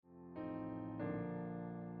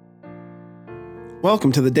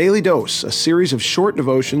Welcome to the Daily Dose, a series of short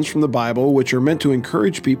devotions from the Bible which are meant to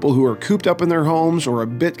encourage people who are cooped up in their homes or a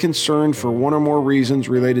bit concerned for one or more reasons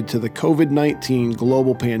related to the COVID-19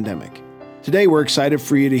 global pandemic. Today we're excited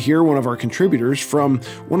for you to hear one of our contributors from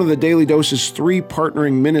one of the Daily Dose's 3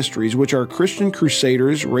 partnering ministries, which are Christian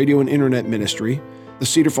Crusaders Radio and Internet Ministry, the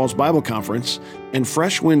Cedar Falls Bible Conference, and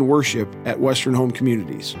Fresh Wind Worship at Western Home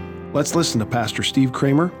Communities. Let's listen to Pastor Steve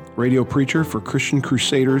Kramer, radio preacher for Christian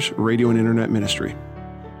Crusaders Radio and Internet Ministry.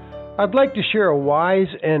 I'd like to share a wise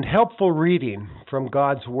and helpful reading from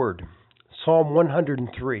God's Word. Psalm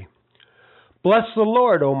 103. Bless the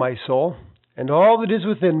Lord, O my soul, and all that is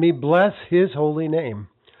within me, bless His holy name.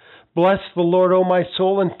 Bless the Lord, O my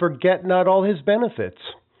soul, and forget not all His benefits,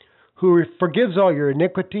 who forgives all your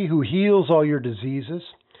iniquity, who heals all your diseases,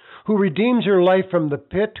 who redeems your life from the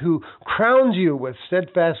pit, who crowns you with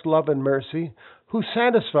steadfast love and mercy, who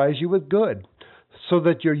satisfies you with good, so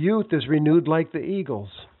that your youth is renewed like the eagles.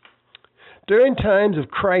 During times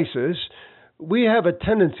of crisis, we have a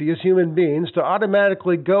tendency as human beings to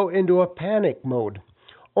automatically go into a panic mode,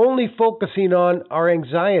 only focusing on our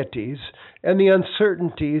anxieties and the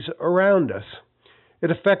uncertainties around us.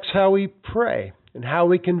 It affects how we pray and how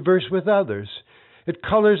we converse with others. It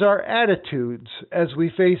colors our attitudes as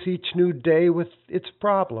we face each new day with its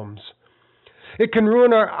problems. It can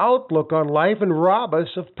ruin our outlook on life and rob us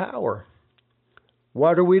of power.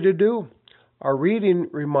 What are we to do? Our reading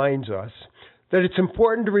reminds us that it's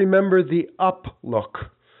important to remember the up look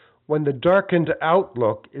when the darkened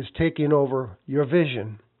outlook is taking over your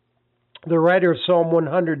vision. The writer of Psalm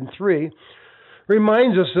 103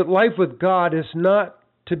 reminds us that life with God is not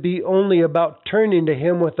to be only about turning to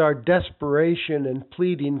Him with our desperation and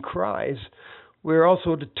pleading cries. We're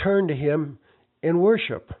also to turn to Him in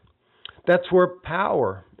worship. That's where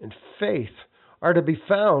power and faith are to be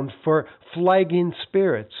found for flagging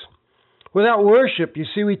spirits. Without worship, you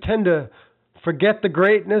see, we tend to forget the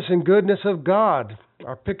greatness and goodness of God.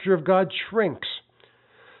 Our picture of God shrinks.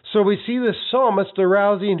 So we see the psalmist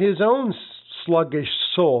arousing his own sluggish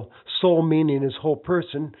soul meaning his whole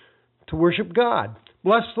person, to worship God.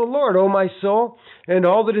 Bless the Lord, O my soul, and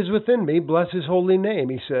all that is within me, bless His holy name,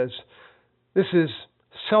 he says. This is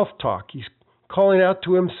self-talk. He's calling out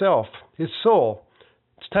to himself, his soul.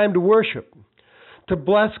 It's time to worship. To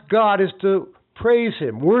bless God is to praise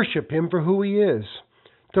Him, worship Him for who He is.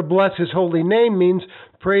 To bless His holy name means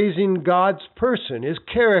praising God's person, His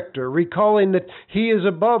character, recalling that He is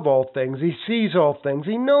above all things. He sees all things.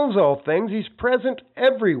 He knows all things. He's present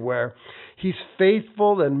everywhere. He's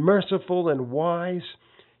faithful and merciful and wise.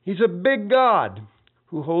 He's a big God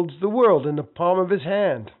who holds the world in the palm of His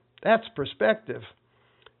hand. That's perspective.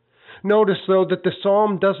 Notice, though, that the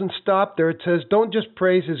psalm doesn't stop there. It says, don't just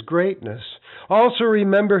praise His greatness. Also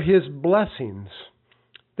remember His blessings.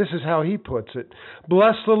 This is how he puts it.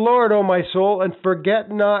 Bless the Lord, O my soul, and forget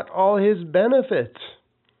not all His benefits.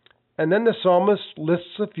 And then the psalmist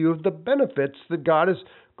lists a few of the benefits that God has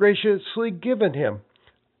graciously given him.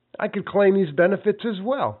 I could claim these benefits as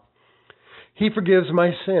well. He forgives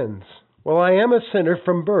my sins. Well, I am a sinner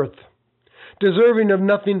from birth, deserving of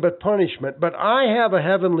nothing but punishment, but I have a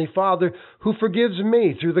heavenly Father who forgives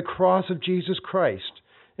me through the cross of Jesus Christ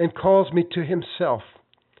and calls me to Himself.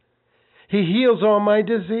 He heals all my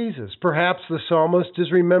diseases. Perhaps the psalmist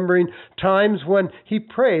is remembering times when he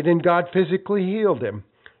prayed and God physically healed him.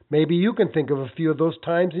 Maybe you can think of a few of those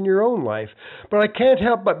times in your own life. But I can't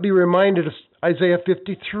help but be reminded of Isaiah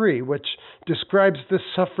 53, which describes the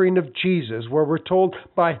suffering of Jesus, where we're told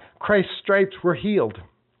by Christ's stripes we're healed.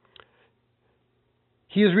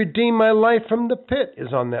 He has redeemed my life from the pit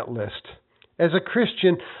is on that list. As a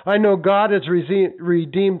Christian, I know God has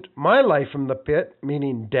redeemed my life from the pit,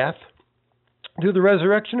 meaning death. Through the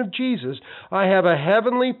resurrection of Jesus, I have a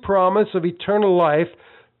heavenly promise of eternal life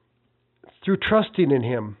through trusting in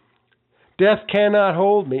Him. Death cannot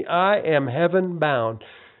hold me. I am heaven bound.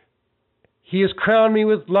 He has crowned me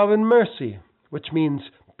with love and mercy, which means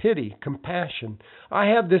pity, compassion. I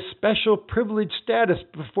have this special privileged status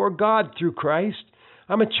before God through Christ.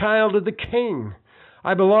 I'm a child of the King.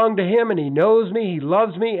 I belong to Him, and He knows me, He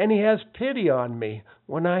loves me, and He has pity on me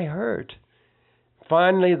when I hurt.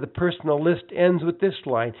 Finally, the personal list ends with this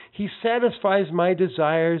line. He satisfies my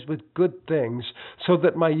desires with good things, so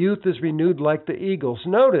that my youth is renewed like the eagles.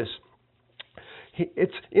 Notice,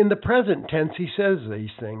 it's in the present tense he says these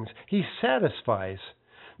things. He satisfies.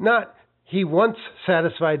 Not he once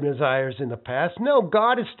satisfied desires in the past. No,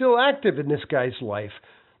 God is still active in this guy's life.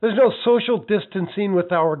 There's no social distancing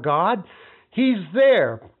with our God. He's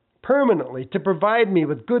there, permanently to provide me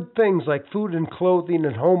with good things like food and clothing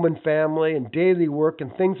and home and family and daily work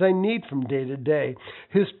and things I need from day to day.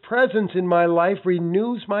 His presence in my life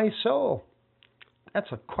renews my soul. That's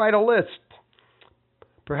quite a list.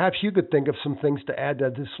 Perhaps you could think of some things to add to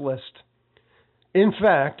this list. In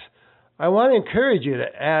fact, I want to encourage you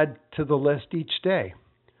to add to the list each day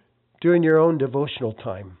during your own devotional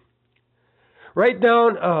time. Write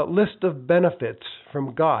down a list of benefits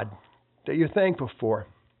from God that you're thankful for.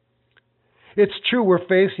 It's true we're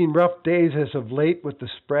facing rough days as of late with the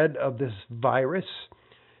spread of this virus.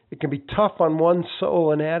 It can be tough on one's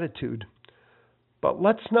soul and attitude. But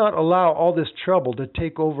let's not allow all this trouble to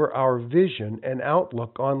take over our vision and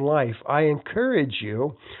outlook on life. I encourage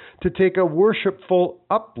you to take a worshipful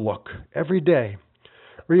uplook every day,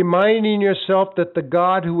 reminding yourself that the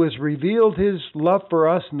God who has revealed His love for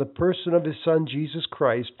us in the person of His Son, Jesus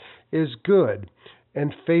Christ, is good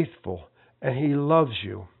and faithful, and He loves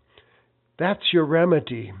you. That's your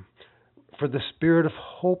remedy for the spirit of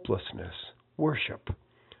hopelessness, worship.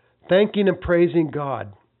 Thanking and praising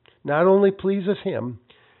God not only pleases Him,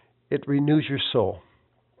 it renews your soul.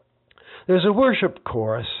 There's a worship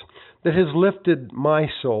chorus that has lifted my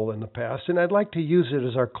soul in the past, and I'd like to use it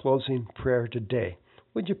as our closing prayer today.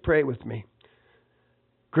 Would you pray with me?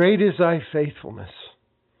 Great is thy faithfulness.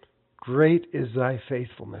 Great is thy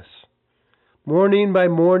faithfulness. Morning by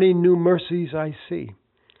morning new mercies I see.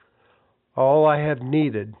 All I have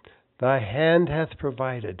needed, thy hand hath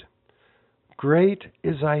provided. Great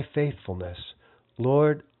is thy faithfulness,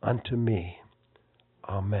 Lord, unto me.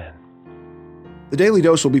 Amen. The Daily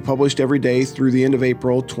Dose will be published every day through the end of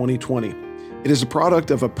April 2020. It is a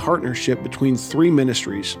product of a partnership between three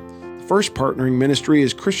ministries. The first partnering ministry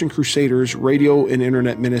is Christian Crusaders Radio and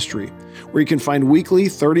Internet Ministry, where you can find weekly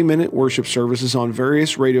 30-minute worship services on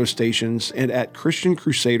various radio stations and at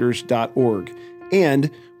christiancrusaders.org,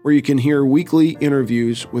 and where you can hear weekly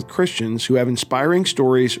interviews with Christians who have inspiring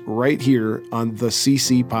stories right here on the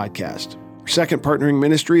CC Podcast. Our second partnering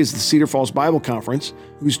ministry is the Cedar Falls Bible Conference,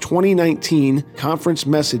 whose 2019 conference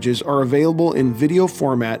messages are available in video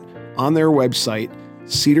format on their website,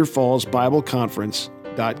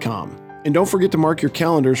 cedarfallsbibleconference.com. And don't forget to mark your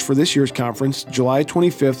calendars for this year's conference, July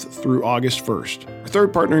 25th through August 1st. Our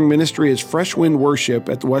third partnering ministry is Fresh Wind Worship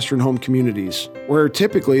at the Western Home Communities, where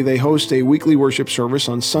typically they host a weekly worship service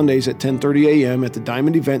on Sundays at 10:30 a.m. at the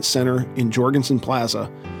Diamond Event Center in Jorgensen Plaza.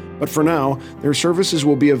 But for now, their services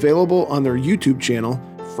will be available on their YouTube channel,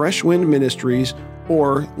 Fresh Wind Ministries,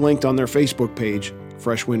 or linked on their Facebook page,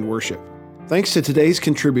 Fresh Wind Worship. Thanks to today's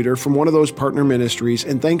contributor from one of those partner ministries,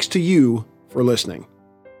 and thanks to you for listening.